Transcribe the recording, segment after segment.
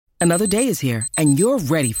Another day is here, and you're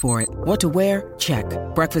ready for it. What to wear? Check.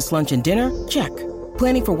 Breakfast, lunch, and dinner? Check.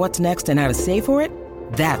 Planning for what's next and how to save for it?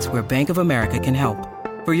 That's where Bank of America can help.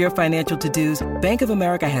 For your financial to-dos, Bank of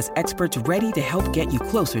America has experts ready to help get you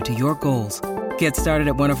closer to your goals. Get started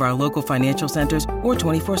at one of our local financial centers or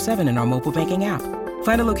 24/7 in our mobile banking app.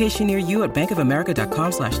 Find a location near you at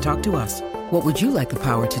bankofamerica.com/talktous. What would you like the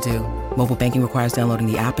power to do? Mobile banking requires downloading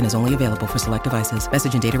the app and is only available for select devices.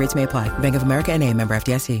 Message and data rates may apply. Bank of America N.A., member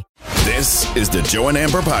FDIC. This is the Joe and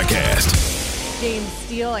Amber Podcast. James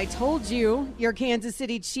Steele, I told you your Kansas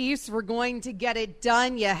City Chiefs were going to get it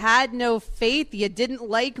done. You had no faith. You didn't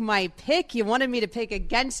like my pick. You wanted me to pick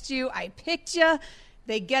against you. I picked you.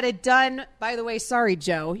 They get it done. By the way, sorry,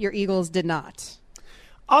 Joe, your Eagles did not.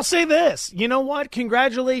 I'll say this. You know what?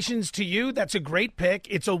 Congratulations to you. That's a great pick.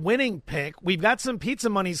 It's a winning pick. We've got some pizza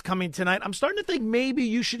monies coming tonight. I'm starting to think maybe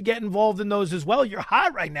you should get involved in those as well. You're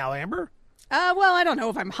hot right now, Amber. Well, I don't know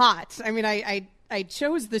if I'm hot. I mean, I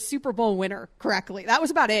chose the Super Bowl winner correctly. That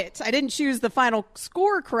was about it. I didn't choose the final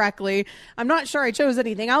score correctly. I'm not sure I chose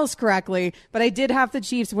anything else correctly, but I did have the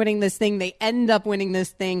Chiefs winning this thing. They end up winning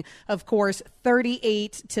this thing, of course,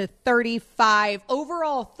 38-35.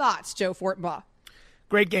 Overall thoughts, Joe Fortenbaugh?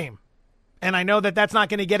 Great game. And I know that that's not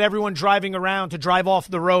going to get everyone driving around to drive off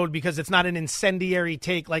the road because it's not an incendiary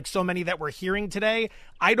take like so many that we're hearing today.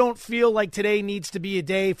 I don't feel like today needs to be a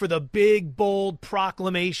day for the big, bold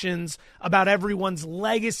proclamations about everyone's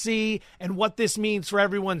legacy and what this means for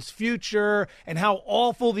everyone's future and how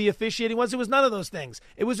awful the officiating was. It was none of those things.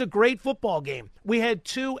 It was a great football game. We had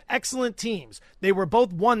two excellent teams. They were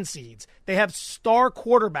both one seeds. They have star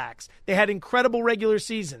quarterbacks. They had incredible regular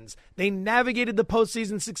seasons. They navigated the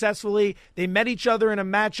postseason successfully. They met each other in a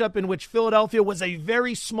matchup in which Philadelphia was a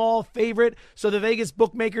very small favorite. So the Vegas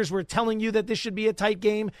bookmakers were telling you that this should be a tight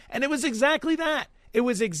game. And it was exactly that. It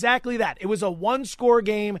was exactly that. It was a one-score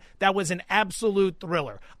game that was an absolute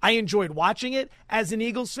thriller. I enjoyed watching it. As an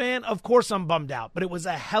Eagles fan, of course I'm bummed out, but it was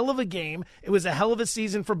a hell of a game. It was a hell of a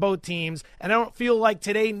season for both teams, and I don't feel like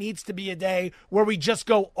today needs to be a day where we just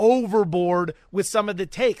go overboard with some of the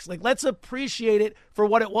takes. Like, let's appreciate it for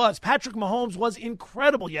what it was. Patrick Mahomes was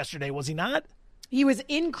incredible yesterday, was he not? He was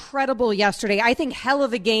incredible yesterday. I think hell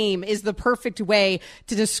of a game is the perfect way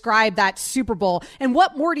to describe that Super Bowl. And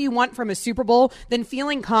what more do you want from a Super Bowl than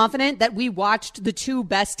feeling confident that we watched the two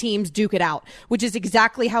best teams duke it out, which is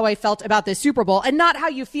exactly how I felt about this Super Bowl and not how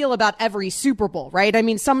you feel about every Super Bowl, right? I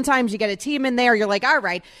mean, sometimes you get a team in there, you're like, all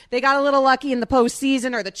right, they got a little lucky in the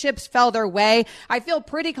postseason or the chips fell their way. I feel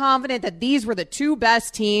pretty confident that these were the two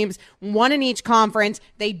best teams, one in each conference.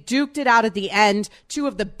 They duked it out at the end. Two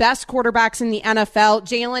of the best quarterbacks in the NFL.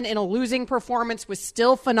 Jalen, in a losing performance, was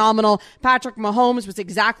still phenomenal. Patrick Mahomes was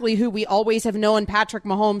exactly who we always have known Patrick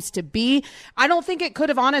Mahomes to be. I don't think it could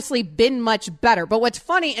have honestly been much better. But what's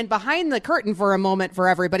funny, and behind the curtain for a moment for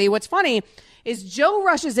everybody, what's funny is Joe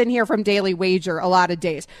rushes in here from Daily Wager a lot of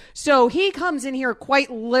days. So he comes in here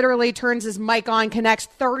quite literally, turns his mic on, connects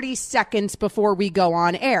 30 seconds before we go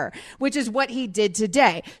on air, which is what he did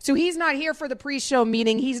today. So he's not here for the pre-show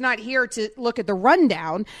meeting. He's not here to look at the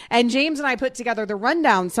rundown. And James and I put together the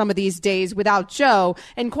rundown some of these days without Joe.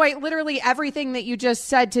 And quite literally everything that you just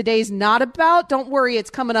said today's not about. Don't worry,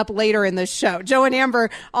 it's coming up later in the show. Joe and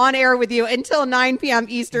Amber on air with you until 9 p.m.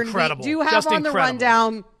 Eastern. Incredible. We do have Just on incredible. the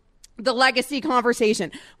rundown the legacy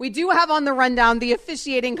conversation. We do have on the rundown the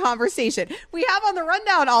officiating conversation. We have on the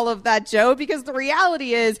rundown all of that, Joe, because the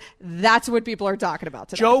reality is that's what people are talking about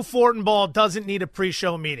today. Joe Fortenbaugh doesn't need a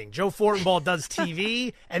pre-show meeting. Joe Fortenbaugh does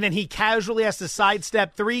TV, and then he casually has to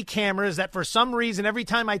sidestep 3 cameras that for some reason, every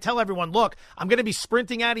time I tell everyone, look, I'm going to be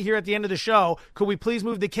sprinting out of here at the end of the show. Could we please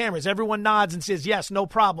move the cameras? Everyone nods and says, yes, no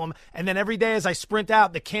problem. And then every day as I sprint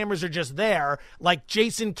out, the cameras are just there, like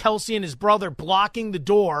Jason Kelce and his brother blocking the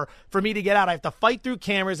door for me to get out. I have to fight through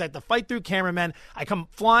cameras. I have to fight through cameramen. I come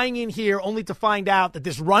flying in here only to find out that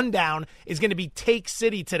this rundown is going to be Take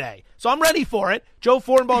City today. So I'm ready for it. Joe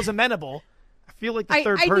Fortenbaugh is amenable. I feel like the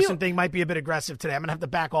third person thing might be a bit aggressive today. I'm going to have to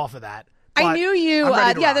back off of that. I knew you.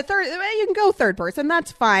 The third. You can go third person.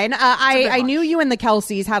 That's fine. I knew you and the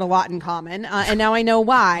Kelseys had a lot in common, and now I know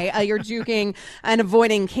why you're juking and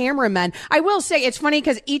avoiding cameramen. I will say it's funny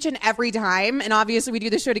because each and every time, and obviously we do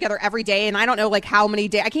the show together every day, and I don't know like how many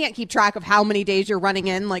days. I can't keep track of how many days you're running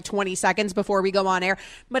in, like 20 seconds before we go on air.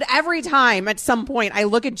 But every time, at some point, I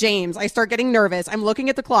look at James. I start getting nervous. I'm looking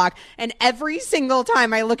at the clock, and every single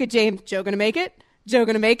time I look at James, Joe gonna make it? Joe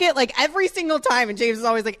going to make it? Like every single time. And James is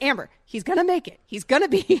always like, Amber, he's going to make it. He's going to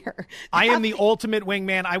be here. I am the ultimate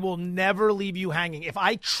wingman. I will never leave you hanging. If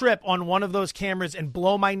I trip on one of those cameras and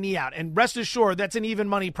blow my knee out, and rest assured that's an even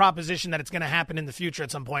money proposition that it's going to happen in the future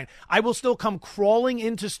at some point, I will still come crawling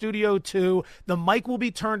into Studio 2. The mic will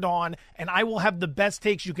be turned on, and I will have the best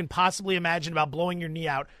takes you can possibly imagine about blowing your knee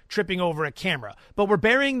out, tripping over a camera. But we're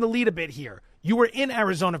burying the lead a bit here. You were in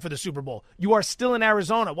Arizona for the Super Bowl. You are still in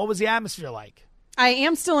Arizona. What was the atmosphere like? I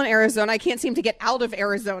am still in Arizona. I can't seem to get out of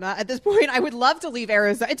Arizona at this point. I would love to leave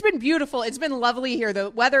Arizona. It's been beautiful. It's been lovely here. The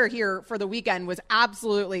weather here for the weekend was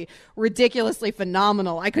absolutely ridiculously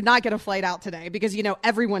phenomenal. I could not get a flight out today because,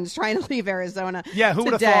 everyone's trying to leave Arizona. Yeah, who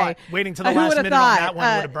would have thought waiting till the last minute thought, on that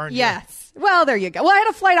one would have burned you? Yes. Well, there you go. Well, I had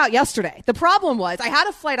a flight out yesterday. The problem was I had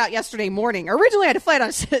a flight out yesterday morning. Originally, I had a flight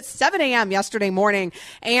out at 7 a.m. yesterday morning,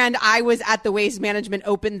 and I was at the Waste Management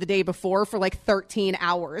Open the day before for like 13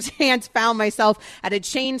 hours and found myself at a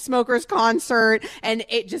Chainsmokers concert, and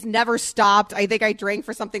it just never stopped. I think I drank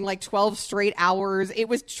for something like 12 straight hours. It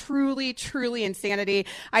was truly, truly insanity.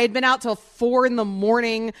 I had been out till 4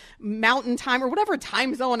 a.m. Mountain time or whatever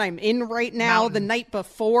time zone I'm in right now. The night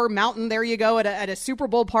before Mountain, there you go, at a Super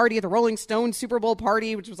Bowl party at the Rolling Stone Super Bowl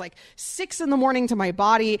party, which was like 6 a.m. to my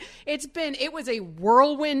body. It was a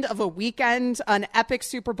whirlwind of a weekend, an epic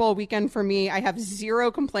Super Bowl weekend for me. I have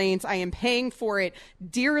zero complaints. I am paying for it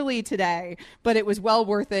dearly today, but it was well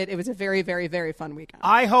worth it. It was a very, very, very fun weekend.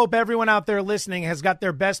 I hope everyone out there listening has got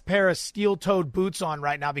their best pair of steel-toed boots on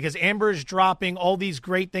right now, because Amber is dropping all these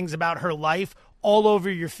great things about her life all over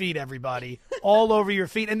your feet, everybody. All over your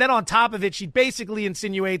feet. And then on top of it, she basically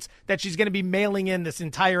insinuates that she's going to be mailing in this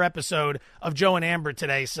entire episode of Joe and Amber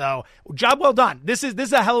today. So, job well done. This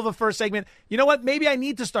is a hell of a first segment. You know what? Maybe I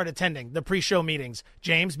need to start attending the pre-show meetings,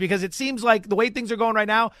 James, because it seems like the way things are going right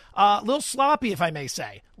now, a little sloppy, if I may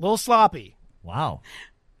say. A little sloppy. Wow.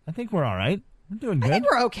 I think we're all right. We're doing good. I think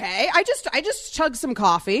we're okay. I just chugged some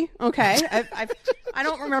coffee. Okay. I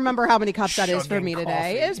don't remember how many cups that is for me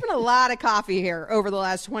today. It's been a lot of coffee here over the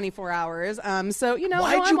last 24 hours. So,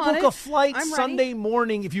 why'd you book a flight Sunday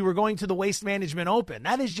morning if you were going to the Waste Management Open?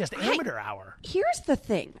 That is just amateur hour. Here's the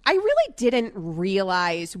thing. I really didn't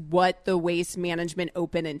realize what the Waste Management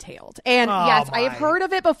Open entailed. And yes, I have heard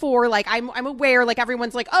of it before. Like I'm aware, like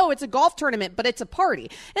everyone's like, oh, it's a golf tournament, but it's a party.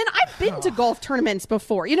 And I've been to golf tournaments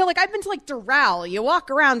before. Like I've been to like Doral. You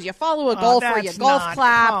walk around, you follow a golfer, you golf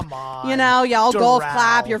clap. Come on, y'all golf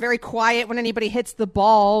clap. You're very quiet when anybody hits the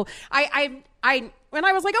ball. When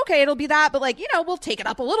I was like, okay, it'll be that, but we'll take it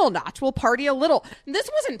up a little notch. We'll party a little. This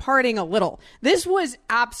wasn't partying a little. This was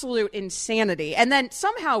absolute insanity. And then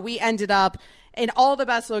somehow we ended up in all the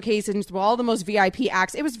best locations with all the most VIP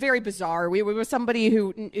acts. It was very bizarre. We were somebody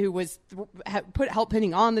who was help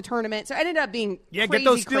putting on the tournament. So it ended up being crazy, get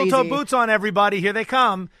those steel-toe boots on, everybody. Here they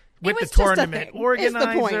come. With the tournament organizer,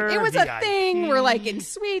 the point. It was VIP. A thing. We're like in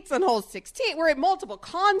suites on hole 16. We're at multiple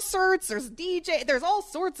concerts. There's DJ. There's all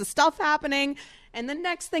sorts of stuff happening. And the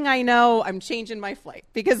next thing I know, I'm changing my flight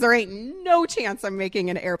because there ain't no chance I'm making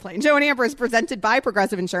an airplane. Joe and Amber is presented by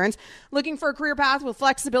Progressive Insurance. Looking for a career path with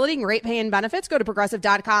flexibility and great pay and benefits? Go to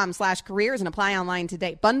progressive.com/careers and apply online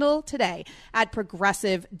today. Bundle today at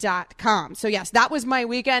progressive.com. So yes, that was my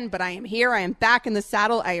weekend, but I am here. I am back in the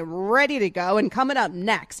saddle. I am ready to go. And coming up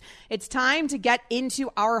next, it's time to get into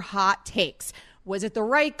our hot takes. Was it the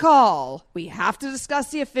right call? We have to discuss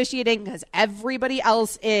the officiating because everybody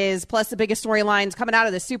else is, plus the biggest storylines coming out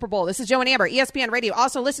of the Super Bowl. This is Joe and Amber, ESPN Radio.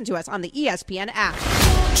 Also listen to us on the ESPN app.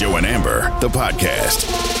 Joe and Amber, the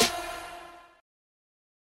podcast.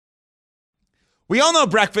 We all know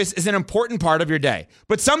breakfast is an important part of your day,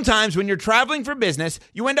 but sometimes when you're traveling for business,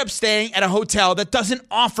 you end up staying at a hotel that doesn't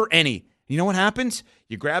offer any. You know what happens?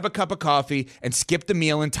 You grab a cup of coffee and skip the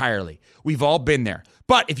meal entirely. We've all been there.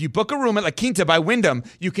 But if you book a room at La Quinta by Wyndham,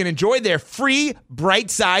 you can enjoy their free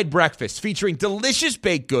Bright Side breakfast featuring delicious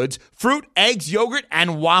baked goods, fruit, eggs, yogurt,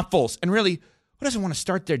 and waffles. And really, who doesn't want to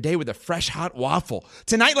start their day with a fresh, hot waffle?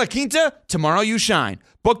 Tonight, La Quinta, tomorrow you shine.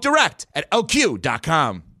 Book direct at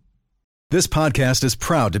LQ.com. This podcast is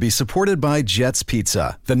proud to be supported by Jets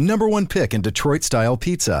Pizza, the #1 pick in Detroit-style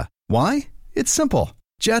pizza. Why? It's simple.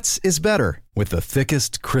 Jets is better. With the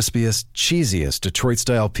thickest, crispiest, cheesiest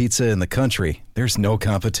Detroit-style pizza in the country, there's no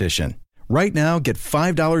competition. Right now, get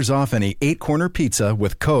 $5 off any 8-corner pizza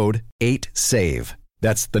with code 8SAVE.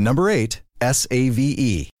 That's the number 8,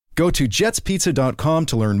 S-A-V-E. Go to jetspizza.com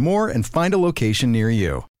to learn more and find a location near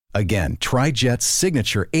you. Again, try Jet's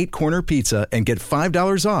signature 8-corner pizza and get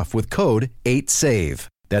 $5 off with code 8SAVE.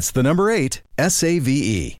 That's the number 8,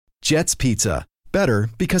 S-A-V-E. Jet's Pizza. Better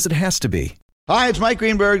because it has to be. Hi, it's Mike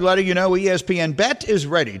Greenberg letting you know ESPN Bet is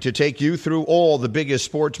ready to take you through all the biggest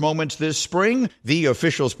sports moments this spring. The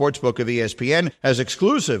official sportsbook of ESPN has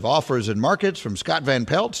exclusive offers and markets from Scott Van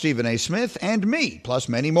Pelt, Stephen A. Smith, and me, plus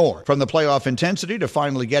many more. From the playoff intensity to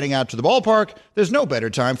finally getting out to the ballpark, there's no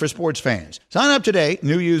better time for sports fans. Sign up today.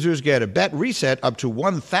 New users get a bet reset up to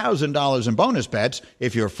 $1,000 in bonus bets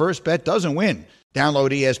if your first bet doesn't win.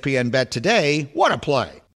 Download ESPN Bet today. What a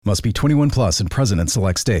play. Must be 21 plus and present in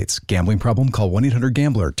select states. Gambling problem? Call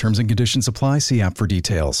 1-800-GAMBLER. Terms and conditions apply. See app for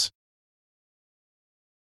details.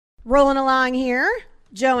 Rolling along here.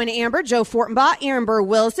 Joe and Amber, Joe Fortenbaugh, Amber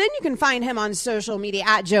Wilson. You can find him on social media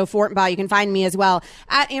at Joe Fortenbaugh. You can find me as well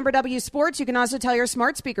at Amber W Sports. You can also tell your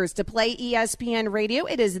smart speakers to play ESPN Radio.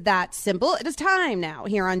 It is that simple. It is time now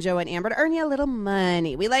here on Joe and Amber to earn you a little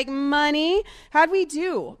money. We like money. How'd we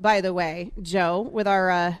do, by the way, Joe, with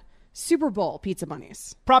our Super Bowl pizza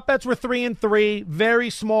bunnies? Prop bets were 3-3, very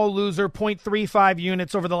small loser, 0.35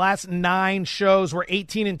 units. Over the last 9 shows were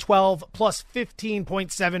 18-12 plus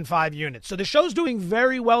 15.75 units. So the show's doing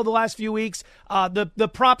very well the last few weeks. The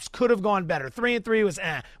props could have gone better. 3-3 was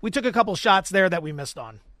We took a couple shots there that we missed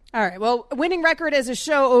on. All right, well, winning record as a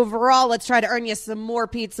show overall. Let's try to earn you some more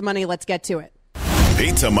pizza money. Let's get to it.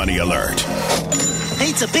 Pizza money alert.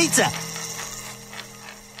 Pizza, pizza.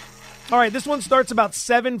 All right, this one starts about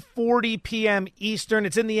 7:40 p.m. Eastern.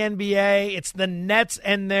 It's in the NBA. It's the Nets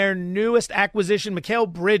and their newest acquisition,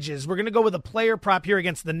 Mikal Bridges. We're going to go with a player prop here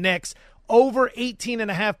against the Knicks. Over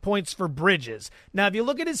 18.5 points for Bridges. Now, if you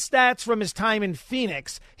look at his stats from his time in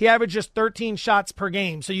Phoenix, he averaged just 13 shots per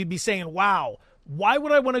game. So you'd be saying, wow, why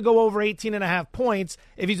would I want to go over 18.5 points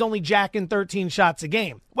if he's only jacking 13 shots a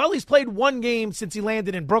game? Well, he's played one game since he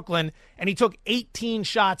landed in Brooklyn, and he took 18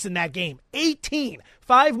 shots in that game. 18!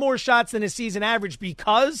 5 more shots than his season average,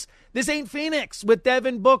 because this ain't Phoenix with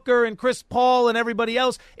Devin Booker and Chris Paul and everybody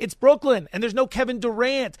else. It's Brooklyn, and there's no Kevin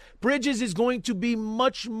Durant. Bridges is going to be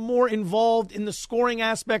much more involved in the scoring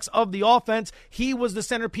aspects of the offense. He was the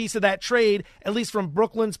centerpiece of that trade, at least from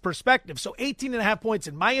Brooklyn's perspective. So 18.5 points,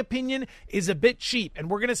 in my opinion, is a bit cheap, and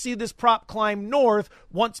we're going to see this prop climb north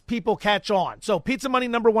once people catch on. So pizza money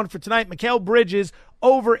number 1 for tonight, Mikal Bridges,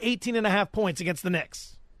 over 18.5 points against the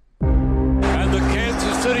Knicks. And the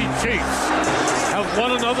Kansas City Chiefs have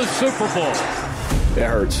won another Super Bowl. It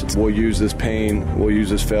hurts. We'll use this pain, we'll use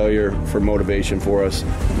this failure for motivation for us.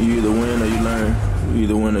 You either win or you learn. You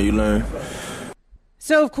either win or you learn.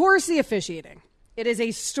 So, of course, the officiating. It is a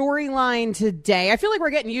storyline today. I feel like we're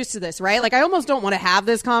getting used to this, right? Like, I almost don't want to have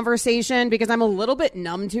this conversation because I'm a little bit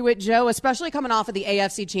numb to it, Joe, especially coming off of the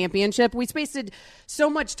AFC Championship. We wasted so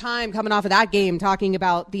much time coming off of that game talking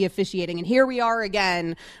about the officiating. And here we are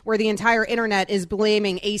again, where the entire internet is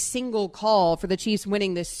blaming a single call for the Chiefs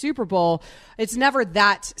winning this Super Bowl. It's never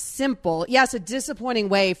that simple. Yes, a disappointing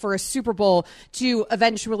way for a Super Bowl to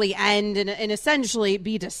eventually end and essentially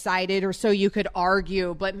be decided, or so you could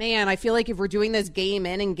argue. But man, I feel like if we're doing this game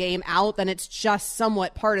in and game out, then it's just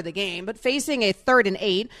somewhat part of the game. But facing a 3rd and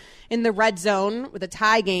 8 in the red zone with a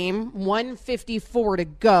tie game, 1:54 to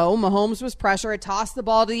go, Mahomes was pressure. It tossed the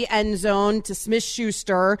ball to the end zone to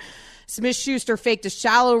Smith-Schuster. Smith-Schuster faked a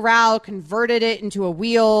shallow route, converted it into a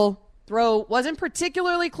wheel. Throw wasn't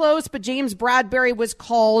particularly close, but James Bradberry was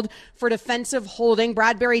called for defensive holding.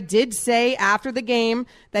 Bradberry did say after the game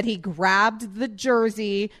that he grabbed the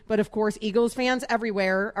jersey, but of course Eagles fans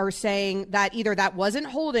everywhere are saying that either that wasn't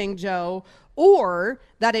holding, Joe, or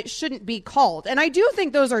that it shouldn't be called. And I do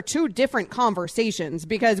think those are two different conversations,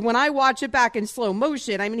 because when I watch it back in slow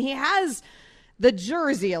motion, I mean, he has the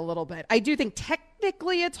jersey a little bit. I do think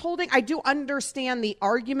technically it's holding. I do understand the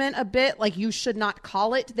argument a bit, like you should not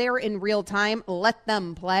call it there in real time. Let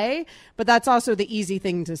them play. But that's also the easy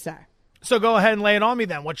thing to say. So go ahead and lay it on me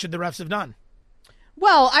then. What should the refs have done?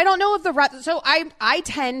 Well, I don't know if the refs. So I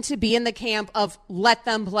tend to be in the camp of let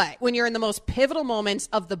them play when you're in the most pivotal moments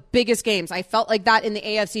of the biggest games. I felt like that in the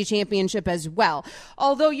AFC Championship as well.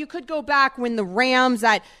 Although you could go back when the Rams,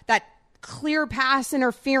 that clear pass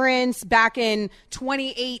interference back in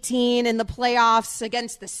 2018 in the playoffs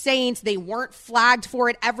against the Saints. They weren't flagged for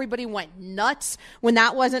it. Everybody went nuts when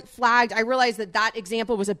that wasn't flagged. I realized that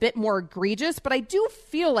example was a bit more egregious, but I do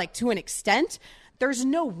feel like to an extent there's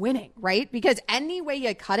no winning, right? Because any way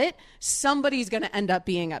you cut it, somebody's going to end up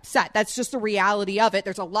being upset. That's just the reality of it.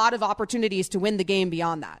 There's a lot of opportunities to win the game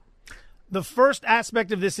beyond that. The first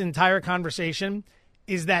aspect of this entire conversation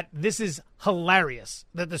is that this is hilarious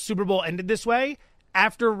that the Super Bowl ended this way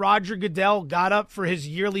after Roger Goodell got up for his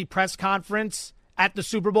yearly press conference at the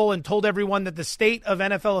Super Bowl and told everyone that the state of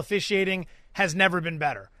NFL officiating has never been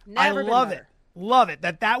better. I love it. Love it.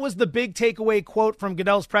 That was the big takeaway quote from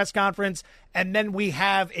Goodell's press conference. And then we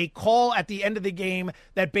have a call at the end of the game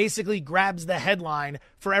that basically grabs the headline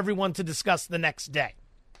for everyone to discuss the next day.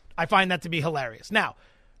 I find that to be hilarious. Now,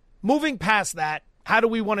 moving past that, how do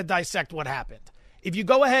we want to dissect what happened? If you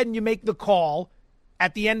go ahead and you make the call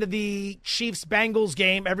at the end of the Chiefs-Bengals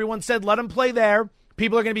game, everyone said let them play there.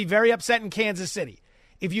 People are going to be very upset in Kansas City.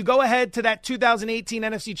 If you go ahead to that 2018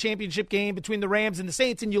 NFC Championship game between the Rams and the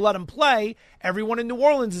Saints and you let them play, everyone in New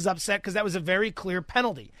Orleans is upset because that was a very clear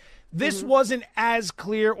penalty. This wasn't as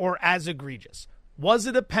clear or as egregious. Was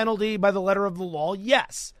it a penalty by the letter of the law?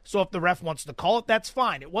 Yes. So if the ref wants to call it, that's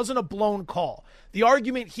fine. It wasn't a blown call. The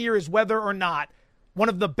argument here is whether or not one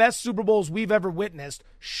of the best Super Bowls we've ever witnessed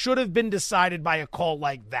should have been decided by a call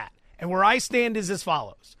like that. And where I stand is as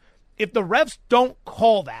follows. If the refs don't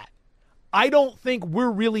call that, I don't think we're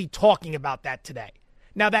really talking about that today.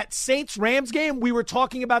 Now, that Saints-Rams game, we were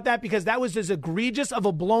talking about that because that was as egregious of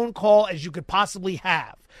a blown call as you could possibly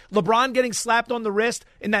have. LeBron getting slapped on the wrist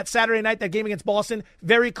in that Saturday night, that game against Boston,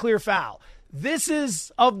 very clear foul. This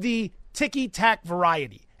is of the ticky-tack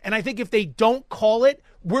variety. And I think if they don't call it,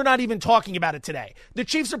 we're not even talking about it today. The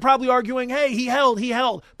Chiefs are probably arguing, hey, he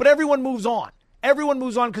held, but everyone moves on. Everyone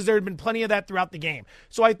moves on because there had been plenty of that throughout the game.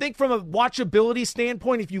 So I think from a watchability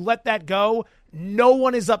standpoint, if you let that go, no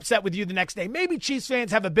one is upset with you the next day. Maybe Chiefs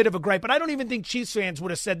fans have a bit of a gripe, but I don't even think Chiefs fans would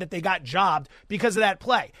have said that they got jobbed because of that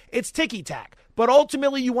play. It's ticky-tack. But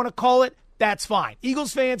ultimately, you want to call it, that's fine.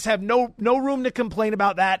 Eagles fans have no room to complain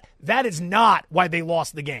about that. That is not why they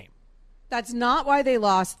lost the game. That's not why they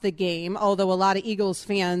lost the game, although a lot of Eagles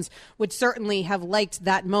fans would certainly have liked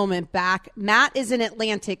that moment back. Matt is in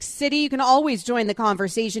Atlantic City. You can always join the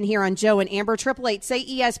conversation here on Joe and Amber.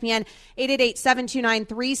 888-SAY-ESPN,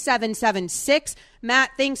 888-729-3776.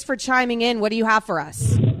 Matt, thanks for chiming in. What do you have for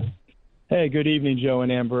us? Hey, good evening, Joe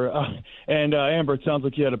and Amber. Amber, it sounds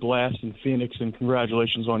like you had a blast in Phoenix, and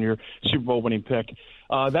congratulations on your Super Bowl winning pick.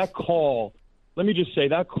 That call... Let me just say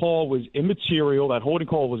that call was immaterial. That holding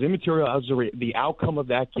call was immaterial as the outcome of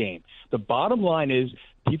that game. The bottom line is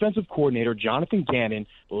defensive coordinator Jonathan Gannon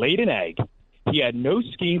laid an egg. He had no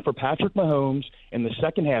scheme for Patrick Mahomes in the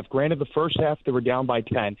second half. Granted, the first half they were down by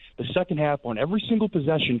 10. The second half, on every single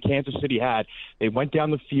possession Kansas City had, they went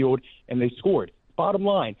down the field and they scored. Bottom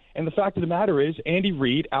line. And the fact of the matter is Andy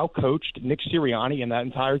Reid outcoached Nick Sirianni and that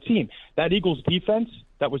entire team. That Eagles defense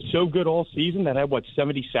that was so good all season, that had,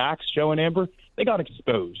 70 sacks, Joe and Amber, they got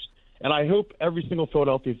exposed. And I hope every single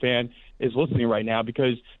Philadelphia fan is listening right now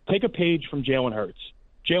because take a page from Jalen Hurts.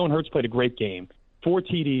 Jalen Hurts played a great game. 4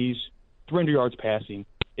 TDs, 300 yards passing.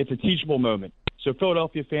 It's a teachable moment. So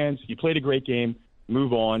Philadelphia fans, you played a great game.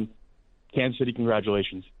 Move on. Kansas City,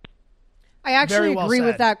 congratulations. I actually agree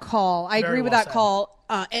with that call. I agree with that call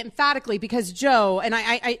emphatically because Joe and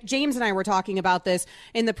James and I were talking about this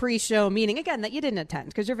in the pre-show meeting again that you didn't attend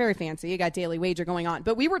because you're very fancy. You got Daily Wager going on,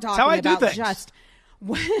 but we were talking about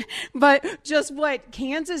just what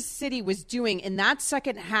Kansas City was doing in that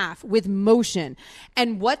second half with motion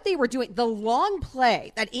and what they were doing. The long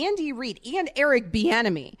play that Andy Reid and Eric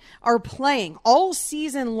Bieniemy are playing all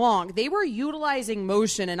season long. They were utilizing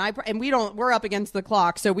motion, we're up against the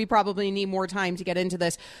clock, so we probably need more time to get into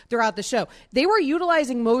this throughout the show. They were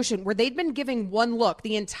utilizing motion where they'd been giving one look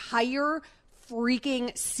the entire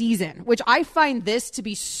freaking season, which I find this to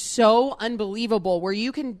be so unbelievable, where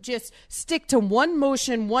you can just stick to one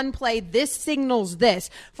motion, one play, this signals this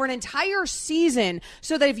for an entire season,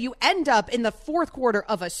 so that if you end up in the fourth quarter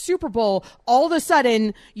of a Super Bowl, all of a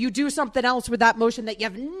sudden you do something else with that motion that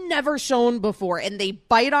you've never shown before, and they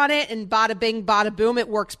bite on it, and bada bing, bada boom, it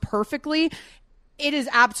works perfectly. It is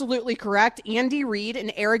absolutely correct. Andy Reid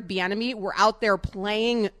and Eric Bieniemy were out there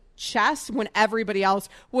playing chess when everybody else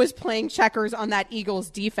was playing checkers on that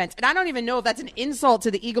Eagles defense. And I don't even know if that's an insult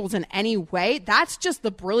to the Eagles in any way. That's just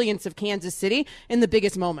the brilliance of Kansas City in the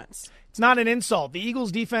biggest moments. It's not an insult. The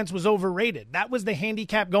Eagles defense was overrated. That was the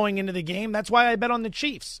handicap going into the game. That's why I bet on the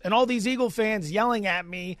Chiefs. And all these Eagle fans yelling at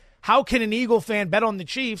me, how can an Eagle fan bet on the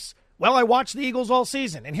Chiefs? Well, I watched the Eagles all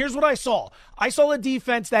season, and here's what I saw. I saw a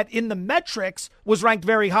defense that in the metrics was ranked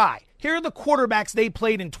very high. Here are the quarterbacks they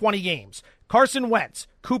played in 20 games. Carson Wentz,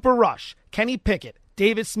 Cooper Rush, Kenny Pickett,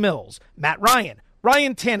 Davis Mills, Matt Ryan,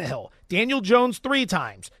 Ryan Tannehill, Daniel Jones 3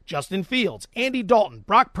 times, Justin Fields, Andy Dalton,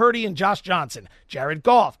 Brock Purdy, and Josh Johnson, Jared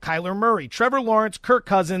Goff, Kyler Murray, Trevor Lawrence, Kirk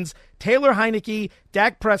Cousins, Taylor Heineke,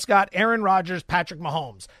 Dak Prescott, Aaron Rodgers, Patrick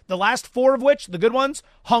Mahomes. The last 4 of which, the good ones,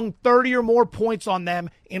 hung 30 or more points on them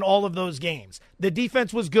in all of those games. The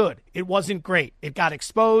defense was good. It wasn't great. It got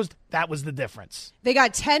exposed. That was the difference. They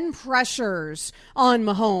got 10 pressures on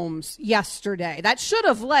Mahomes yesterday. That should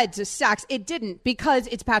have led to sacks. It didn't because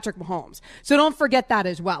it's Patrick Mahomes. So don't forget that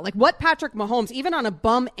as well. Like what Patrick Mahomes, even on a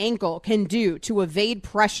bum ankle, can do to evade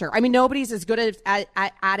pressure. I mean, nobody's as good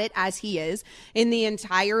at it as he is in the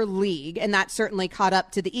entire league. And that certainly caught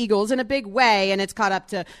up to the Eagles in a big way. And it's caught up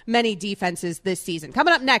to many defenses this season.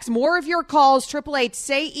 Coming up next, more of your calls.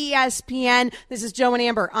 888-SAY-ESPN. This is Joe and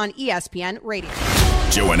Amber on ESPN Radio.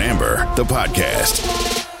 Joe and Amber, the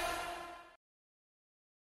podcast.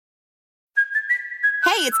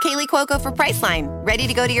 Hey, it's Kaylee Cuoco for Priceline. Ready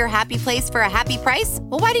to go to your happy place for a happy price?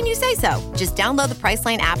 Well, why didn't you say so? Just download the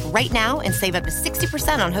Priceline app right now and save up to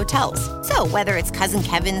 60% on hotels. So whether it's Cousin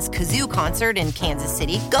Kevin's Kazoo Concert in Kansas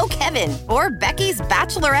City, go Kevin, or Becky's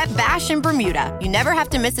Bachelorette Bash in Bermuda, you never have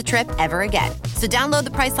to miss a trip ever again. So download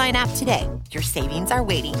the Priceline app today. Your savings are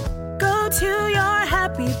waiting. Go to your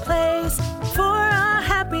happy place for a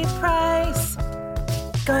happy price.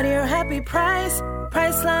 Go to your happy price,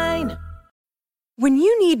 Priceline. When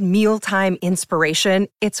you need mealtime inspiration,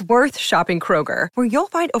 it's worth shopping Kroger, where you'll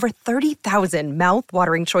find over 30,000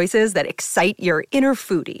 mouth-watering choices that excite your inner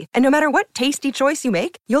foodie. And no matter what tasty choice you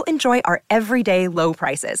make, you'll enjoy our everyday low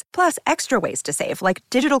prices, plus extra ways to save, like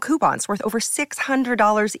digital coupons worth over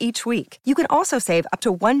 $600 each week. You can also save up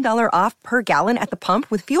to $1 off per gallon at the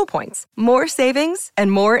pump with fuel points. More savings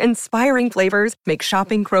and more inspiring flavors make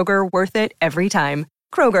shopping Kroger worth it every time.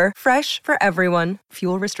 Kroger, fresh for everyone.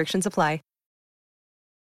 Fuel restrictions apply.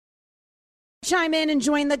 Chime in and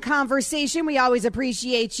join the conversation. We always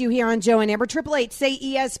appreciate you here on Joe and Amber.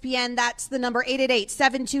 888-SAY-ESPN. That's the number,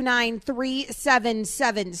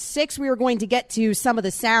 888-729-3776. We are going to get to some of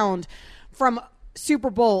the sound from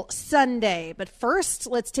Super Bowl Sunday. But first,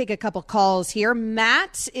 let's take a couple calls here.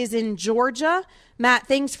 Matt is in Georgia. Matt,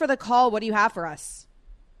 thanks for the call. What do you have for us?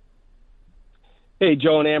 Hey,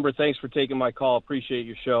 Joe and Amber, thanks for taking my call. Appreciate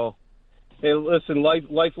your show. Hey, listen,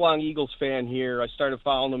 lifelong Eagles fan here. I started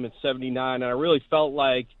following them in '79, and I really felt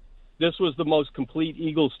like this was the most complete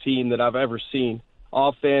Eagles team that I've ever seen.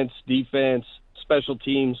 Offense, defense, special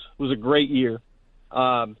teams. It was a great year.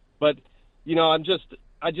 But, you know,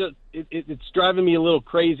 it's driving me a little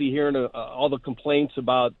crazy hearing all the complaints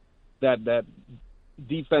about that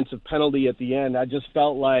defensive penalty at the end. I just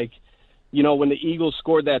felt like, you know, when the Eagles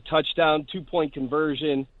scored that touchdown, 2-point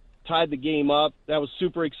conversion, tied the game up. That was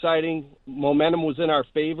super exciting. Momentum was in our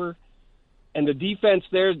favor. And the defense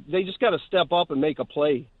there, they just got to step up and make a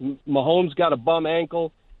play. Mahomes got a bum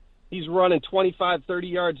ankle. He's running 25, 30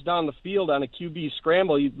 yards down the field on a QB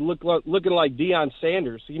scramble. He's looking like Deion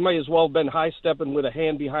Sanders. He might as well have been high-stepping with a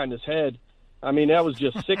hand behind his head. I mean, that was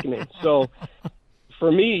just sickening. So,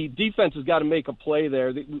 for me, defense has got to make a play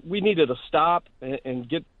there. We needed to stop and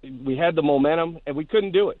get – we had the momentum, and we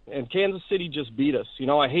couldn't do it. And Kansas City just beat us. You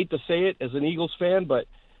know, I hate to say it as an Eagles fan, but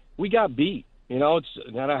we got beat. You know,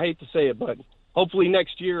 and I hate to say it, but hopefully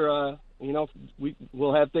next year, you know,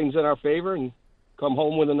 we'll have things in our favor and come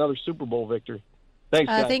home with another Super Bowl victory. Thanks,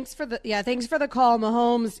 guys. Thanks for the call.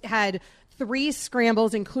 Mahomes had 3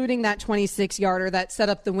 scrambles, including that 26-yarder that set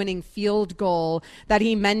up the winning field goal that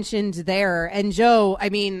he mentioned there. And Joe, I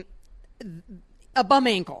mean, a bum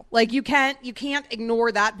ankle. Like you can't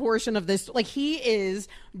ignore that portion of this. Like he is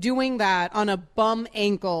doing that on a bum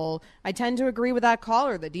ankle. I tend to agree with that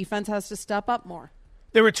caller. The defense has to step up more.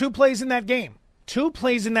 There were 2 plays in that game. 2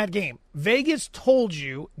 plays in that game. Vegas told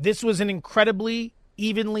you this was an incredibly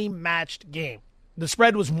evenly matched game. The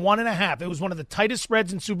spread was 1.5. It was one of the tightest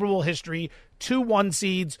spreads in Super Bowl history. 2 1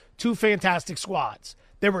 seeds, 2 fantastic squads.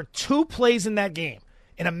 There were 2 plays in that game.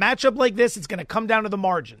 In a matchup like this, it's going to come down to the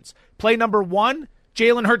margins. Play number 1,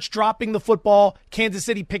 Jalen Hurts dropping the football, Kansas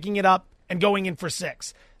City picking it up and going in for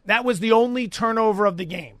 6. That was the only turnover of the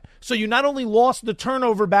game. So you not only lost the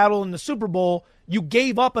turnover battle in the Super Bowl, you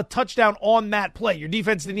gave up a touchdown on that play. Your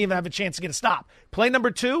defense didn't even have a chance to get a stop. Play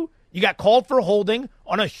number 2, you got called for holding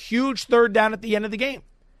on a huge 3rd down at the end of the game.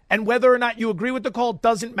 And whether or not you agree with the call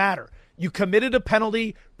doesn't matter. You committed a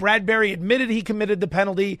penalty. Bradbury admitted he committed the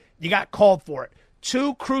penalty. You got called for it.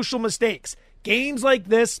 2 crucial mistakes. Games like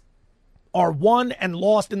this are won and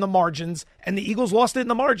lost in the margins, and the Eagles lost it in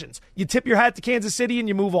the margins. You tip your hat to Kansas City and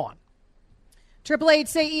you move on.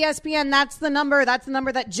 888-SAY-ESPN. That's the number. That's the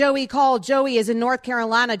number that Joey called. Joey is in North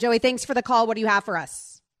Carolina. Joey, thanks for the call. What do you have for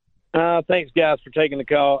us? Thanks, guys, for taking the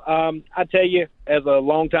call. I tell you, as a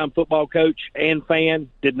longtime football coach and fan,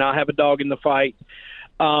 did not have a dog in the fight.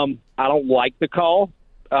 I don't like the call.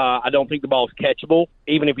 I don't think the ball's catchable.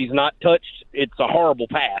 Even if he's not touched, it's a horrible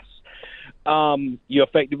pass. You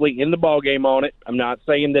effectively end the ball game on it. I'm not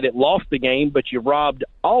saying that it lost the game, but you robbed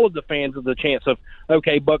all of the fans of the chance of,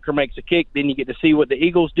 okay, Butker makes a kick, then you get to see what the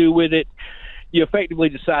Eagles do with it. You effectively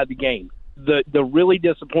decide the game. The really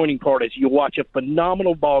disappointing part is you watch a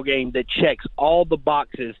phenomenal ball game that checks all the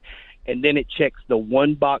boxes, and then it checks the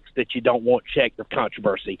one box that you don't want checked of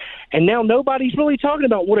controversy. And now nobody's really talking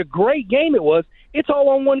about what a great game it was. It's all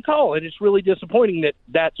on one call, and it's really disappointing that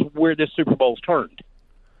that's where this Super Bowl's turned.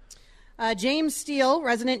 James Steele,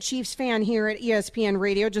 resident Chiefs fan here at ESPN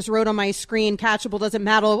Radio, just wrote on my screen, catchable doesn't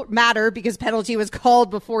matter because penalty was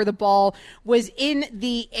called before the ball was in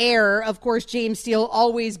the air. Of course, James Steele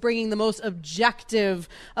always bringing the most objective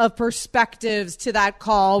of perspectives to that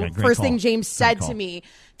call. First thing James said to me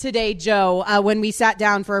today, Joe, when we sat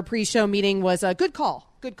down for a pre-show meeting was a good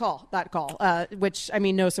call, that call, which, I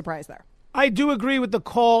mean, no surprise there. I do agree with the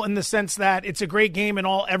call in the sense that it's a great game and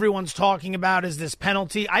all everyone's talking about is this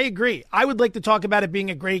penalty. I agree. I would like to talk about it being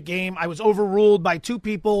a great game. I was overruled by two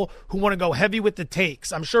people who want to go heavy with the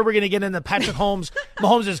takes. I'm sure we're going to get into Patrick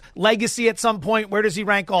Mahomes' legacy at some point. Where does he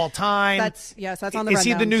rank all time? That's on the Is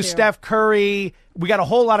he the new Steph Curry? We got a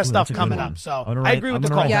whole lot of stuff coming up. So I agree with the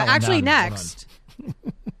call. Yeah, actually next.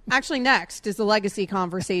 Actually, next is the legacy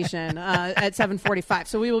conversation at 7:45.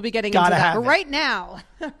 So we will be getting into that. But right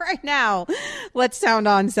now, let's sound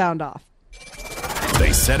on, sound off.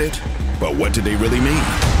 They said it, but what did they really mean?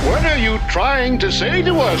 What are you trying to say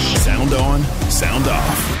to us? Sound on, sound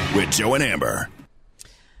off with Joe and Amber.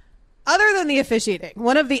 Other than the officiating,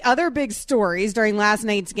 one of the other big stories during last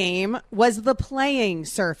night's game was the playing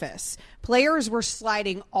surface. Players were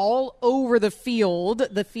sliding all over the field.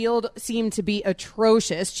 The field seemed to be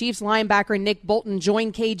atrocious. Chiefs linebacker Nick Bolton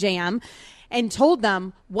joined KJM and told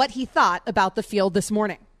them what he thought about the field this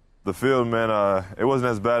morning. The field, man, it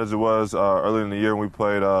wasn't as bad as it was early in the year when we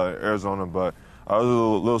played Arizona, but it was a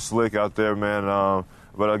little slick out there, man.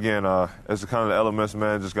 But again, it's kind of the elements,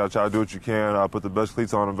 man. Just got to try to do what you can, put the best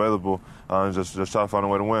cleats on available, and just try to find a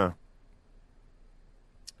way to win.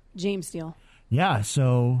 James Steele. Yeah,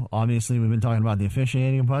 so obviously we've been talking about the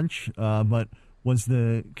officiating a bunch, but was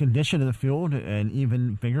the condition of the field an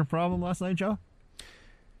even bigger problem last night, Joe?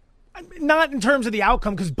 Not in terms of the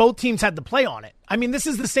outcome, because both teams had to play on it. I mean, this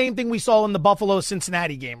is the same thing we saw in the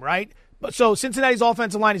Buffalo-Cincinnati game, right? So Cincinnati's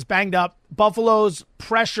offensive line is banged up. Buffalo's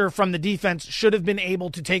pressure from the defense should have been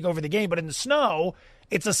able to take over the game. But in the snow,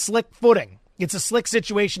 it's a slick footing. It's a slick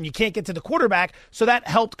situation. You can't get to the quarterback, so that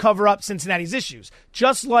helped cover up Cincinnati's issues.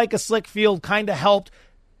 Just like a slick field kind of helped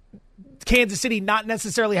Kansas City not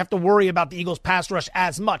necessarily have to worry about the Eagles' pass rush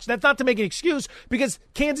as much. That's not to make an excuse, because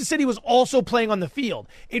Kansas City was also playing on the field.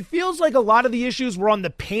 It feels like a lot of the issues were on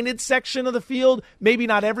the painted section of the field, maybe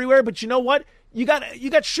not everywhere, but you know what? You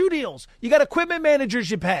got shoe deals. You got equipment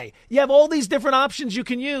managers you pay. You have all these different options you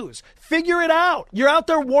can use. Figure it out. You're out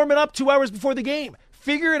there warming up 2 hours before the game.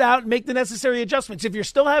 Figure it out and make the necessary adjustments. If you're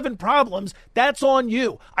still having problems, that's on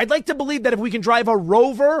you. I'd like to believe that if we can drive a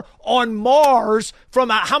rover on Mars from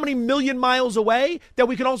how many million miles away, that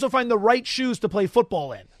we can also find the right shoes to play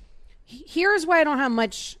football in. Here's why I don't have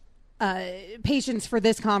much patience for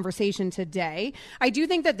this conversation today. I do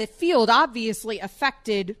think that the field obviously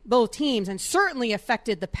affected both teams and certainly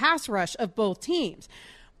affected the pass rush of both teams.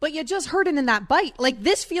 But you just heard it in that bite. Like,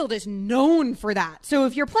 this field is known for that. So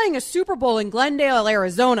if you're playing a Super Bowl in Glendale,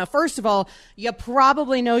 Arizona, first of all, you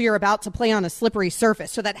probably know you're about to play on a slippery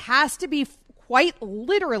surface. So that has to be quite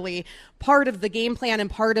literally part of the game plan and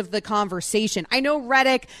part of the conversation. I know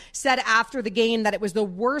Reddick said after the game that it was the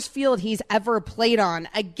worst field he's ever played on.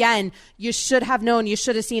 Again, you should have known, you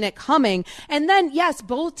should have seen it coming. And then, yes,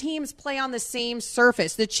 both teams play on the same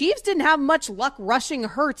surface. The Chiefs didn't have much luck rushing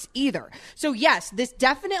Hurts either. So yes, this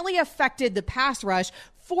definitely affected the pass rush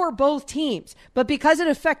for both teams. But because it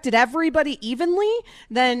affected everybody evenly,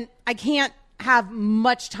 then I can't have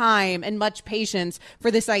much time and much patience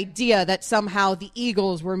for this idea that somehow the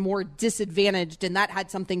Eagles were more disadvantaged and that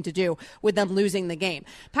had something to do with them losing the game.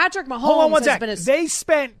 Patrick Mahomes Hold on one has sec. been They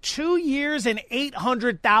spent 2 years and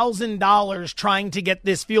 $800,000 trying to get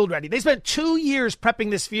this field ready. They spent 2 years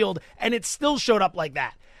prepping this field, and it still showed up like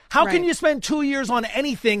that. How can you spend 2 years on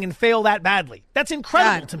anything and fail that badly? That's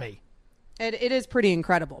incredible to me. It is pretty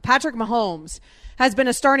incredible. Patrick Mahomes has been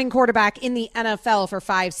a starting quarterback in the NFL for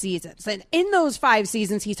 5 seasons. And in those 5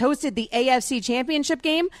 seasons, he's hosted the AFC Championship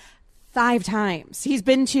game 5 times. He's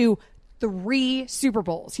been to 3 Super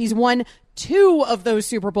Bowls. He's won 2 of those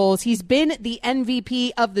Super Bowls. He's been the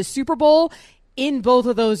MVP of the Super Bowl in both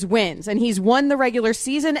of those wins. And he's won the regular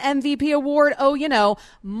season MVP award,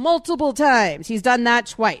 multiple times. He's done that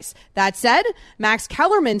twice. That said, Max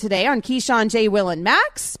Kellerman today on Keyshawn, J. Will, and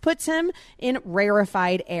Max puts him in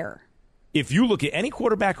rarefied air. If you look at any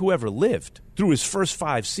quarterback who ever lived through his first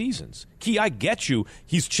 5 seasons, Key, I get you.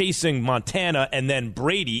 He's chasing Montana and then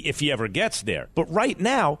Brady if he ever gets there. But right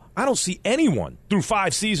now, I don't see anyone through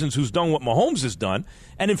 5 seasons who's done what Mahomes has done.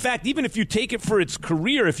 And in fact, even if you take it for its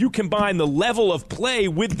career, if you combine the level of play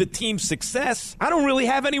with the team's success, I don't really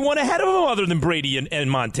have anyone ahead of him other than Brady and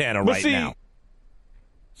Montana now.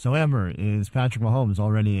 So, Amber, is Patrick Mahomes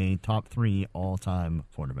already a top 3 all-time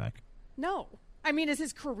quarterback? No. I mean, is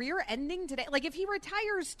his career ending today? Like, if he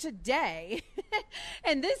retires today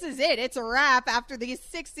and this is it, it's a wrap after these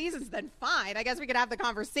 6 seasons, then fine. I guess we could have the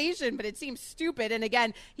conversation, but it seems stupid. And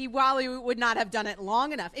again, he would not have done it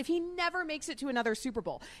long enough. If he never makes it to another Super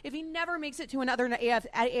Bowl, if he never makes it to another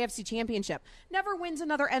AFC championship, never wins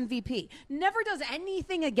another MVP, never does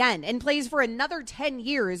anything again and plays for another 10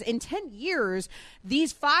 years, in 10 years,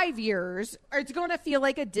 these 5 years, it's going to feel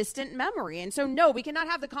like a distant memory. And so, no, we cannot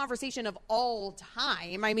have the conversation of all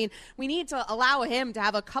time. I mean, we need to allow him to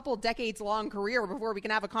have a couple decades long career before we can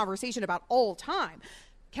have a conversation about all time.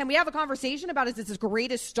 Can we have a conversation about is this his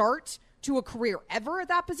greatest start to a career ever at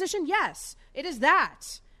that position? Yes, it is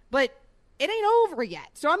that. But it ain't over yet.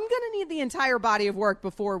 So I'm going to need the entire body of work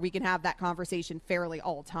before we can have that conversation fairly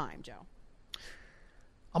all time, Joe.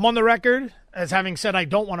 I'm on the record as having said I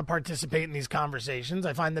don't want to participate in these conversations.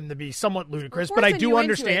 I find them to be somewhat ludicrous, but I do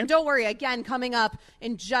understand. Don't worry. Again, coming up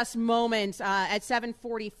in just moments at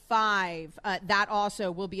 7:45, that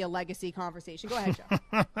also will be a legacy conversation. Go ahead,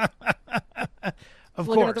 Joe. Of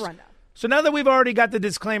course. At the rundown. So now that we've already got the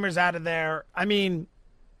disclaimers out of there, I mean,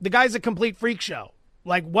 the guy's a complete freak show.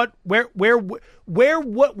 Like what era,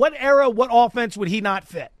 what offense would he not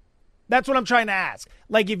fit? That's what I'm trying to ask.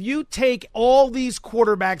 Like, if you take all these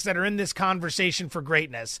quarterbacks that are in this conversation for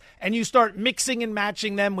greatness and you start mixing and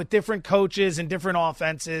matching them with different coaches and different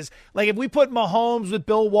offenses, like if we put Mahomes with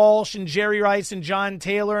Bill Walsh and Jerry Rice and John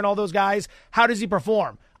Taylor and all those guys, how does he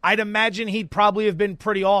perform? I'd imagine he'd probably have been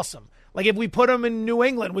pretty awesome. Like if we put him in New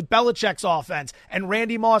England with Belichick's offense and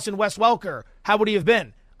Randy Moss and Wes Welker, how would he have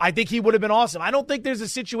been? I think he would have been awesome. I don't think there's a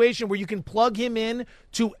situation where you can plug him in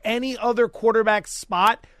to any other quarterback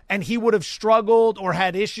spot and he would have struggled or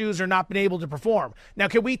had issues or not been able to perform. Now,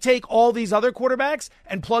 can we take all these other quarterbacks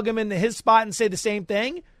and plug him into his spot and say the same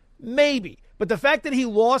thing? Maybe. But the fact that he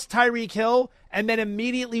lost Tyreek Hill and then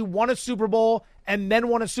immediately won a Super Bowl and then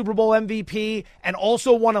won a Super Bowl MVP and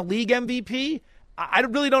also won a league MVP, I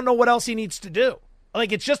really don't know what else he needs to do.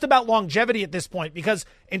 Like, it's just about longevity at this point because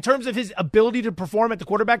in terms of his ability to perform at the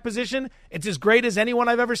quarterback position, it's as great as anyone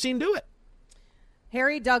I've ever seen do it.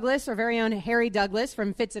 Harry Douglas, our very own Harry Douglas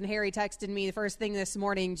from Fitz and Harry, texted me the first thing this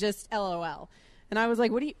morning, just LOL. And I was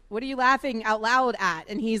like, what are you laughing out loud at?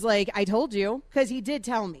 And he's like, I told you, because he did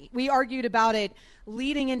tell me. We argued about it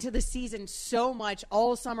leading into the season so much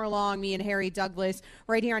all summer long, me and Harry Douglas,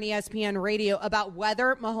 right here on ESPN Radio, about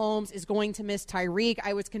whether Mahomes is going to miss Tyreek.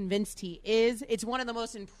 I was convinced he is. It's one of the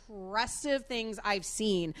most impressive things I've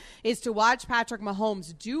seen is to watch Patrick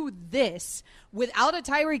Mahomes do this without a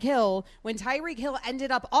Tyreek Hill when Tyreek Hill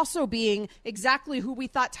ended up also being exactly who we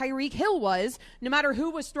thought Tyreek Hill was, no matter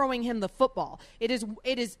who was throwing him the football. It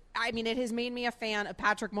has made me a fan of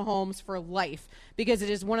Patrick Mahomes for life because it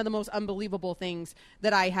is one of the most unbelievable things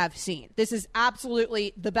that I have seen. This is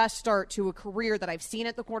absolutely the best start to a career that I've seen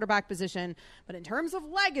at the quarterback position. But in terms of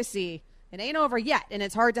legacy, it ain't over yet. And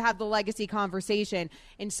it's hard to have the legacy conversation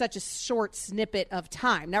in such a short snippet of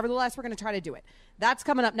time. Nevertheless, we're going to try to do it. That's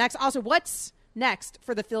coming up next. Also, what's next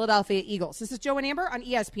for the Philadelphia Eagles? This is Joe and Amber on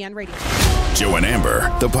ESPN Radio. Joe and Amber,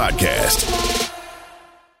 the podcast.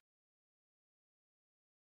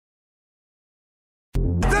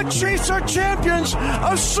 The Chiefs are champions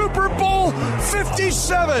of Super Bowl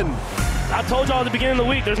 57. I told y'all at the beginning of the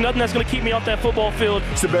week, there's nothing that's going to keep me off that football field.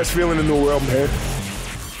 It's the best feeling in the world, man.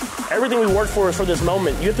 Everything we worked for is for this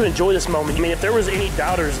moment. You have to enjoy this moment. I mean, if there was any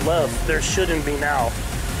doubters left, there shouldn't be now.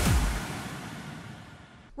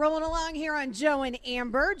 Rolling along here on Joe and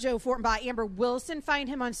Amber. Joe Fortenbaugh, Amber Wilson. Find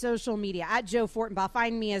him on social media at Joe Fortenbaugh.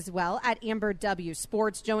 Find me as well at Amber W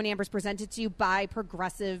Sports. Joe and Amber is presented to you by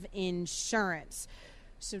Progressive Insurance.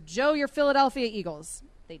 So, Joe, your Philadelphia Eagles,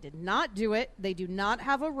 they did not do it. They do not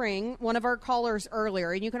have a ring. One of our callers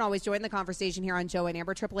earlier, and you can always join the conversation here on Joe and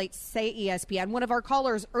Amber, 888-SAY-ESPN. One of our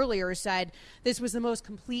callers earlier said this was the most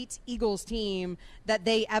complete Eagles team that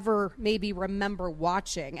they ever maybe remember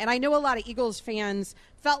watching. And I know a lot of Eagles fans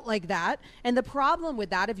felt like that. And the problem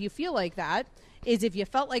with that, if you feel like that, is if you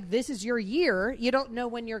felt like this is your year, you don't know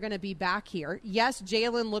when you're going to be back here. Yes,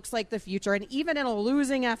 Jalen looks like the future, and even in a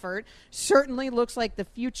losing effort, certainly looks like the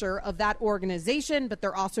future of that organization, but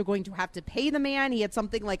they're also going to have to pay the man. He had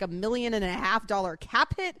something like $1.5 million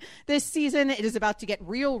cap hit this season. It is about to get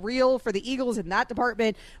real for the Eagles in that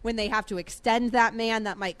department when they have to extend that man.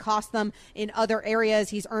 That might cost them in other areas.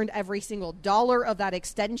 He's earned every single dollar of that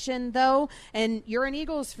extension, though. And you're an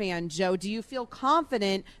Eagles fan, Joe. Do you feel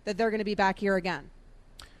confident that they're going to be back here again?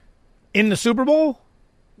 In the Super Bowl?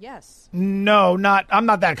 Yes. No, I'm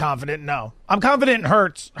not that confident, no. I'm confident in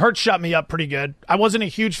Hurts. Hurts shut me up pretty good. I wasn't a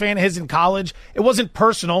huge fan of his in college. It wasn't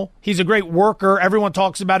personal. He's a great worker. Everyone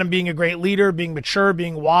talks about him being a great leader, being mature,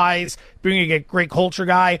 being wise, being a great culture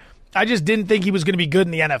guy. I just didn't think he was going to be good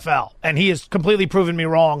in the NFL, and he has completely proven me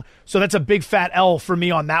wrong. So that's a big fat L for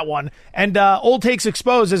me on that one. And Old Takes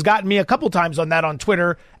Exposed has gotten me a couple times on that on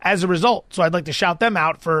Twitter as a result. So I'd like to shout them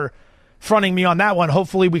out for fronting me on that one.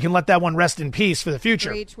 Hopefully we can let that one rest in peace for the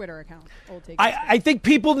future. Great Twitter account. I think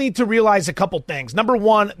people need to realize a couple things. Number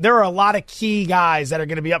one, there are a lot of key guys that are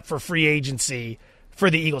going to be up for free agency for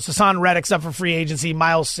the Eagles. Hassan Reddick's up for free agency.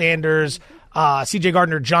 Miles Sanders, C.J.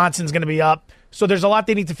 Gardner-Johnson's going to be up. So there's a lot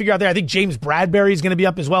they need to figure out there. I think James Bradbury is going to be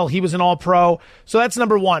up as well. He was an All-Pro. So that's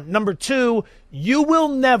number one. Number two, you will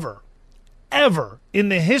never, ever in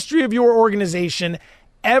the history of your organization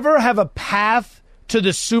ever have a path to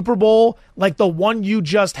the Super Bowl like the one you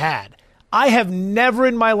just had. I have never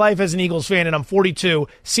in my life as an Eagles fan, and I'm 42,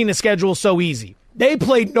 seen a schedule so easy. They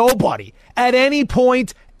played nobody at any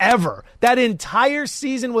point ever. That entire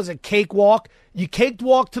season was a cakewalk. You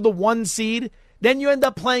cakewalk to the 1 seed. Then you end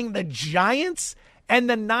up playing the Giants and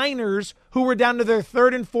the Niners, who were down to their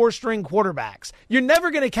 3rd and 4th string quarterbacks. You're never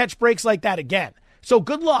going to catch breaks like that again. So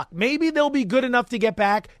good luck. Maybe they'll be good enough to get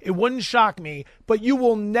back. It wouldn't shock me, but you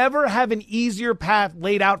will never have an easier path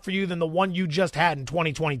laid out for you than the one you just had in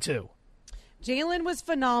 2022. Jalen was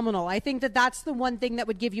phenomenal. I think that that's the one thing that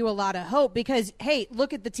would give you a lot of hope because, hey,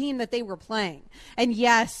 look at the team that they were playing. And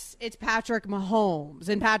yes, it's Patrick Mahomes.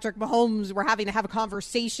 And Patrick Mahomes, we're having to have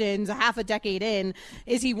conversations a half a decade in.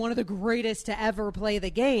 Is he one of the greatest to ever play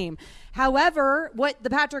the game? However, what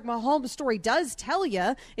the Patrick Mahomes story does tell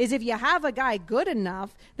you is if you have a guy good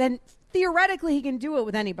enough, then theoretically, he can do it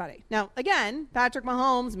with anybody. Now, again, Patrick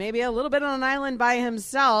Mahomes, maybe a little bit on an island by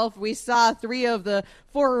himself. We saw 3 of the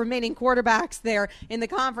 4 remaining quarterbacks there in the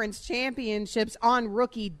conference championships on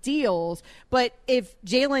rookie deals. But if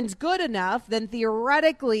Jalen's good enough, then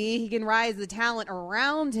theoretically he can rise the talent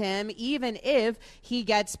around him, even if he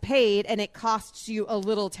gets paid and it costs you a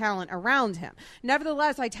little talent around him.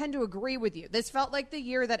 Nevertheless, I tend to agree with you. This felt like the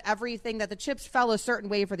year that the chips fell a certain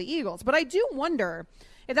way for the Eagles. But I do wonder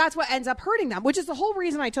if that's what ends up hurting them, which is the whole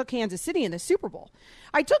reason I took Kansas City in the Super Bowl.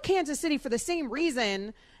 I took Kansas City for the same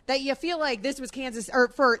reason that you feel like this was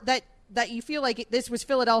that you feel like this was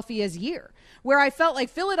Philadelphia's year, where I felt like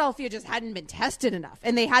Philadelphia just hadn't been tested enough,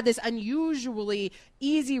 and they had this unusually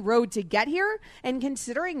easy road to get here. And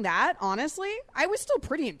considering that, honestly, I was still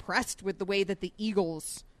pretty impressed with the way that the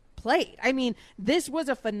Eagles played. I mean, this was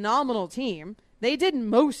a phenomenal team. They did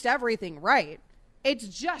most everything right. It's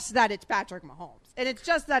just that it's Patrick Mahomes. And it's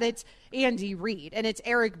just that it's Andy Reid and it's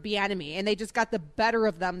Eric Bieniemy, and they just got the better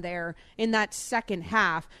of them there in that second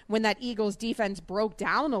half when that Eagles defense broke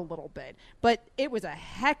down a little bit. But it was a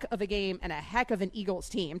heck of a game and a heck of an Eagles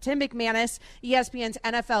team. Tim McManus, ESPN's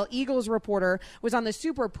NFL Eagles reporter, was on the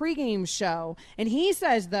Super pregame show, and he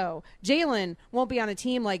says, though, Jalen won't be on a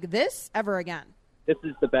team like this ever again. This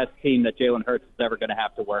is the best team that Jalen Hurts is ever going to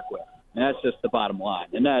have to work with. And that's just the bottom line.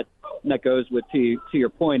 And that goes with to your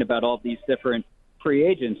point about all these different free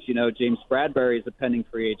agents. You know, James Bradbury is a pending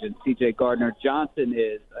free agent. C.J. Gardner-Johnson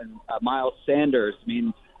is, and Miles Sanders. I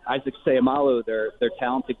mean, Isaac Seumalo, their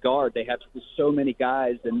talented guard. They have so many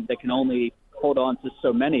guys, and they can only hold on to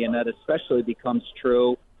so many. And that especially becomes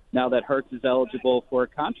true now that Hurts is eligible for a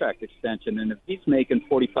contract extension. And if he's making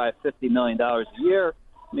 $45, $50 million a year,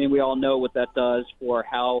 I mean, we all know what that does for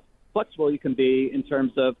how flexible you can be in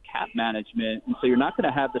terms of cap management. And so you're not going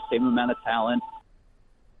to have the same amount of talent.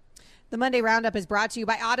 The Monday Roundup is brought to you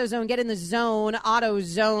by AutoZone. Get in the zone,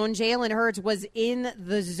 AutoZone. Jalen Hurts was in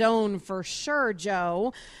the zone for sure,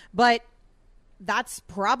 Joe. But that's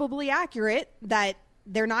probably accurate that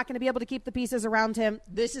they're not going to be able to keep the pieces around him.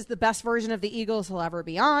 This is the best version of the Eagles he'll ever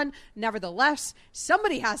be on. Nevertheless,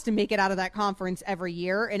 somebody has to make it out of that conference every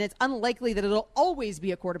year, and it's unlikely that it'll always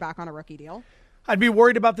be a quarterback on a rookie deal. I'd be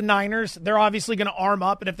worried about the Niners. They're obviously going to arm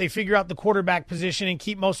up, and if they figure out the quarterback position and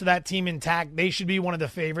keep most of that team intact, they should be one of the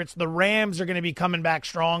favorites. The Rams are going to be coming back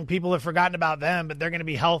strong. People have forgotten about them, but they're going to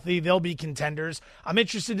be healthy. They'll be contenders. I'm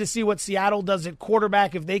interested to see what Seattle does at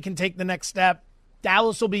quarterback, if they can take the next step.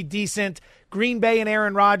 Dallas will be decent. Green Bay and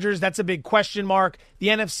Aaron Rodgers, that's a big question mark. The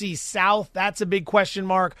NFC South, that's a big question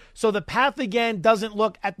mark. So the path, again, doesn't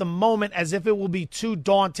look at the moment as if it will be too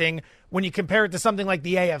daunting when you compare it to something like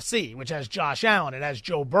the AFC, which has Josh Allen, it has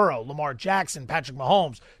Joe Burrow, Lamar Jackson, Patrick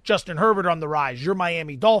Mahomes, Justin Herbert on the rise, your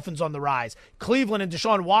Miami Dolphins on the rise, Cleveland and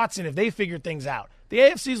Deshaun Watson if they figure things out. The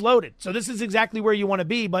AFC's loaded, so this is exactly where you want to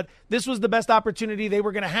be, but this was the best opportunity they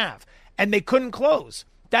were going to have, and they couldn't close.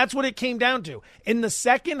 That's what it came down to. In the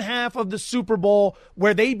second half of the Super Bowl,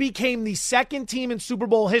 where they became the second team in Super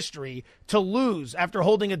Bowl history to lose after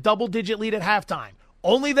holding a double-digit lead at halftime.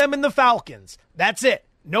 Only them and the Falcons. That's it.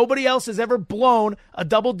 Nobody else has ever blown a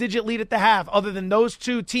double-digit lead at the half other than those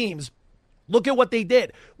two teams. Look at what they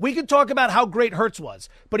did. We could talk about how great Hurts was,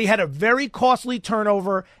 but he had a very costly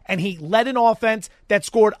turnover, and he led an offense that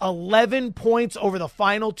scored 11 points over the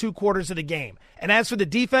final 2 quarters of the game. And as for the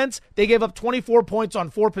defense, they gave up 24 points on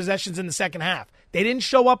 4 possessions in the second half. They didn't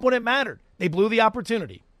show up when it mattered. They blew the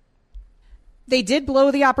opportunity. They did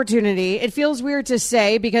blow the opportunity. It feels weird to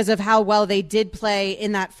say because of how well they did play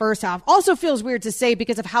in that first half. Also feels weird to say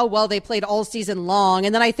because of how well they played all season long.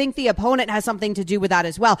 And then I think the opponent has something to do with that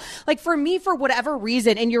as well. Like for me, for whatever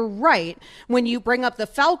reason, and you're right, when you bring up the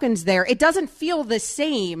Falcons there, it doesn't feel the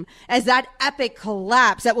same as that epic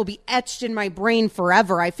collapse that will be etched in my brain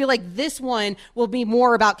forever. I feel like this one will be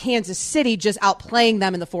more about Kansas City just outplaying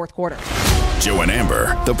them in the fourth quarter. Joe and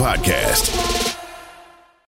Amber, the podcast.